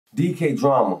DK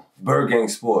Drama, Bird Gang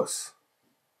Sports.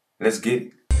 Let's get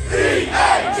it.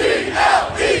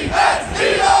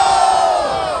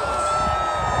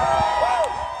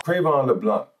 Cre'Von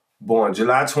LeBlanc, born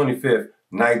July 25th,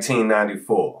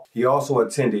 1994. He also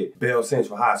attended Bell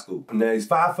Central High School. Now he's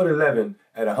 5'11"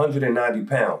 at 190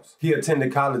 pounds. He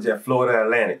attended college at Florida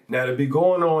Atlantic. Now to be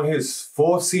going on his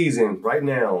fourth season right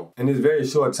now, in this very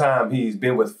short time, he's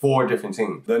been with 4 different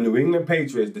teams. The New England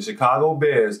Patriots, the Chicago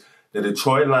Bears, the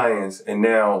Detroit Lions, and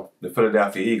now the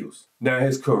Philadelphia Eagles. Now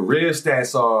his career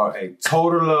stats are a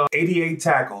total of 88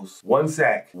 tackles, 1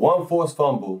 sack, 1 forced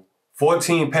fumble,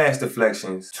 14 pass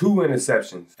deflections, 2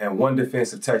 interceptions, and 1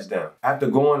 defensive touchdown. After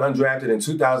going undrafted in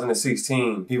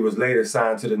 2016, he was later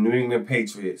signed to the New England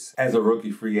Patriots as a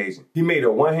rookie free agent. He made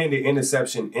a one-handed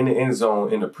interception in the end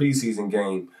zone in a preseason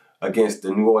game against the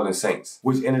New Orleans Saints,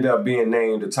 which ended up being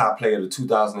named the top player of the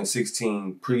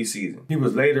 2016 preseason. He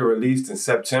was later released in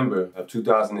September of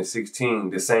 2016,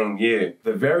 the same year.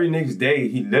 The very next day,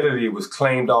 he literally was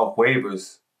claimed off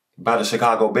waivers by the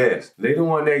Chicago Bears. Later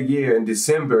on that year, in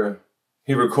December,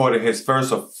 he recorded his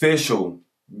first official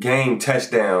game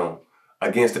touchdown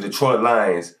against the Detroit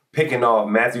Lions, picking off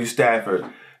Matthew Stafford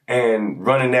and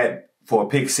running that for a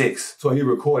pick 6. So he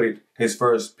recorded his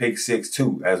first pick 6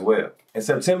 too as well. In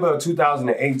September of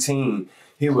 2018,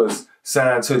 he was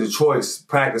signed to Detroit's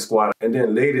practice squad, and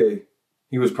then later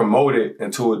he was promoted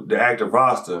into the active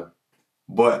roster.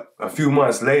 But a few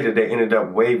months later, they ended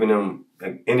up waiving him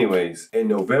anyways. In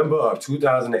November of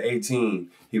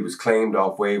 2018, he was claimed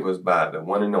off waivers by the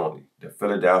one and only, the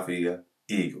Philadelphia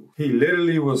Eagles. He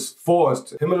literally was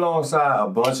forced, him alongside a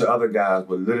bunch of other guys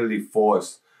were literally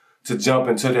forced to jump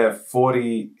into that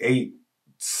 48-7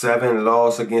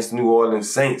 loss against the New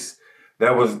Orleans Saints.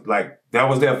 That was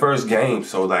their first game.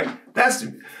 So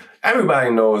everybody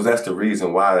knows that's the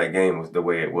reason why that game was the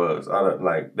way it was.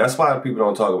 That's why people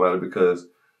don't talk about it, because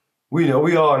we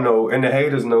all know, and the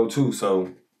haters know too.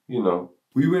 So, we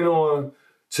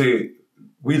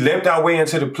limped our way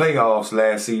into the playoffs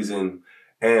last season,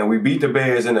 and we beat the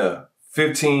Bears in a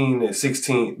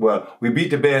 15-16. Well, we beat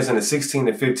the Bears in a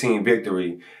 16-15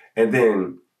 victory. And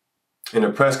then in a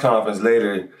press conference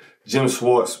later, Jim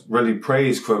Schwartz really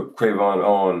praised Cre'Von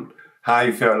on how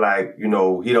he felt like, he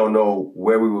don't know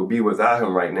where we would be without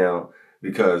him right now,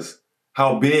 because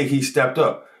how big he stepped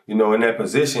up, in that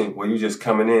position where you're just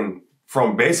coming in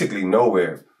from basically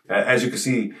nowhere. As you can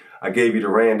see, I gave you the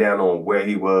rundown on where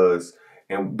he was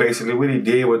and basically what he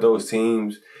did with those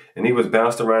teams. And he was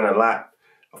bounced around a lot.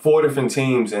 4 different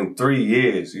teams in 3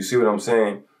 years. You see what I'm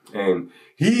saying? And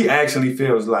he actually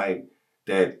feels like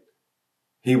that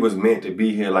he was meant to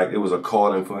be here, like it was a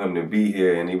calling for him to be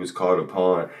here, and he was called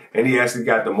upon. And he actually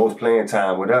got the most playing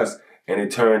time with us, and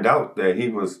it turned out that he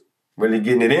was really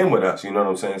getting it in with us, you know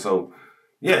what I'm saying? So,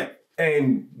 yeah.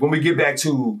 And when we get back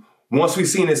to, once we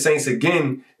seen the Saints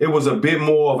again, it was a bit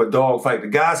more of a dogfight. The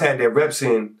guys had their reps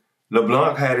in,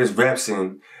 LeBlanc had his reps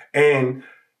in, and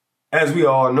as we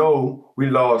all know, we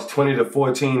lost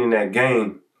 20-14 in that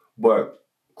game, but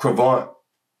Cre'Von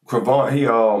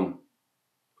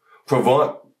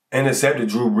intercepted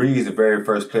Drew Brees, the very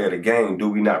first play of the game. Do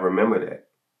we not remember that?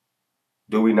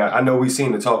 Do we not? I know we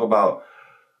seem to talk about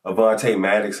Avonte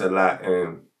Maddox a lot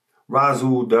and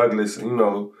Rasul Douglas,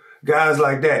 guys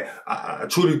like that. I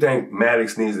truly think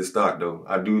Maddox needs to start, though.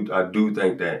 I do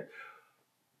think that.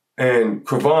 And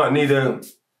Cre'Von need to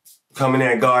come in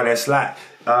there and guard that slot.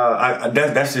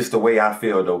 That's just the way I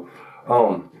feel, though.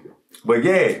 But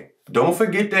yeah, don't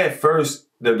forget that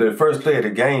the first play of the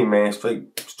game, man.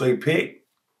 Straight pick.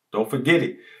 Don't forget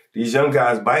it. These young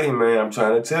guys biting, man. I'm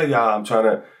trying to tell y'all. I'm trying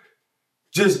to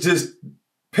just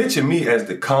picture me as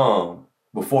the calm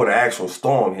before the actual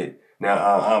storm hit.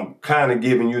 Now, I'm kind of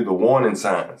giving you the warning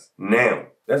signs now.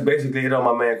 That's basically it on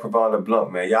my man Cre'Von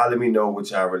LeBlanc, man. Y'all let me know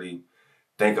what y'all really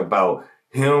think about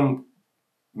him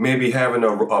maybe having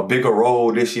a bigger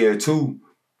role this year too,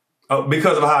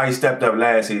 because of how he stepped up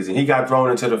last season. He got thrown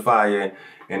into the fire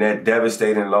in that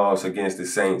devastating loss against the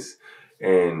Saints,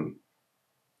 and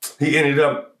he ended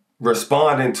up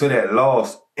responding to that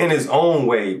loss in his own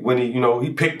way when he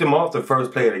picked him off the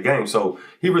first play of the game. So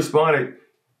he responded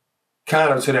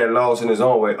kind of to that loss in his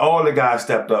own way. All the guys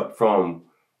stepped up from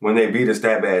when they beat us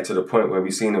that bad to the point where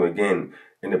we seen him again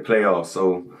in the playoffs.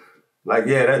 So,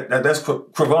 that's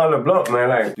Cre'Von LeBlanc,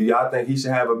 man. Do y'all think he should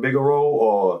have a bigger role,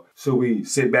 or should we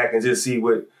sit back and just see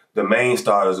what the main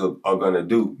starters are going to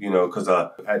do? Because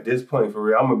at this point, for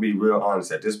real, I'm going to be real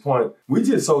honest. At this point, we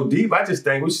just so deep, I just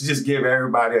think we should just give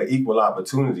everybody an equal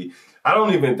opportunity. I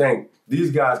don't even think these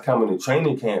guys coming to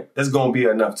training camp, there's going to be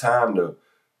enough time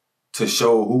to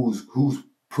show who's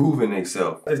proving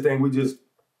themselves. I just think we just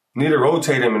Need to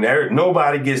rotate him, and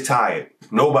nobody gets tired.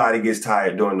 Nobody gets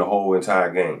tired during the whole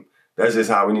entire game. That's just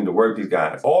how we need to work these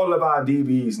guys. All of our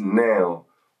DBs now,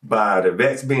 by the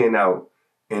vets being out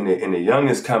and the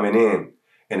youngest coming in,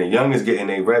 and the youngest getting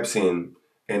their reps in,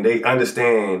 and they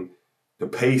understand the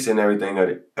pace and everything of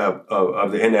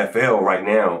the NFL right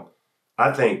now,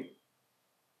 I think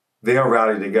they'll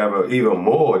rally together even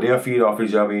more. They'll feed off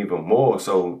each other even more.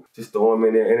 So just throw them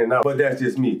in there, in and out. But that's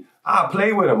just me. I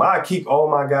play with them. I keep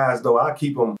all my guys, though. I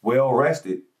keep them well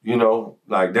rested. You know,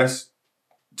 like that's,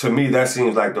 to me, that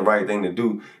seems like the right thing to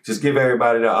do. Just give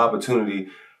everybody the opportunity.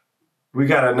 We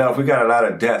got enough. We got a lot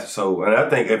of depth. So, and I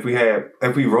think if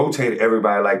we rotated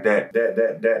everybody like that,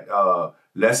 that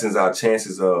lessens our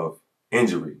chances of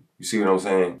injury. You see what I'm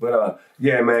saying? But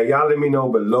yeah, man, y'all let me know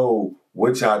below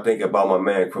what y'all think about my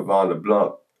man Cre'Von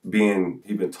LeBlanc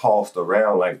he been tossed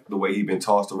around like the way he been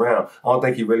tossed around. I don't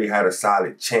think he really had a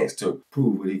solid chance to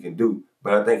prove what he can do.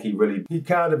 But I think he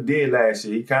kind of did last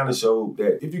year. He kind of showed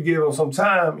that if you give him some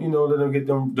time, you know, let him get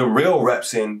them real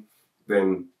reps in,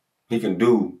 then he can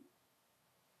do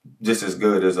just as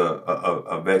good as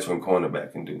a veteran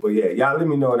cornerback can do. But yeah, y'all let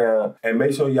me know down. And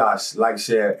make sure y'all like,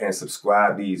 share, and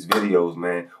subscribe these videos,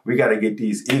 man. We got to get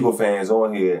these Eagle fans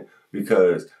on here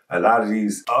because a lot of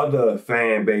these other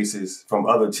fan bases from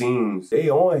other teams, they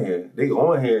on here. They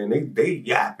on here and they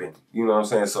yapping. You know what I'm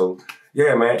saying? So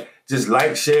yeah, man, just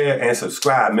like, share, and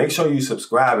subscribe. Make sure you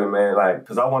subscribing, man, like,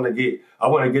 cause I want to get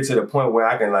to the point where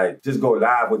I can like just go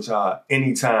live with y'all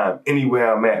anytime,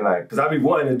 anywhere I'm at, like, cause I be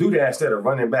wanting to do that instead of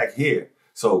running back here.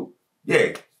 So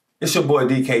yeah, it's your boy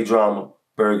DK Drama,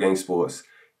 Bird Gang Sports,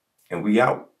 and we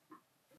out.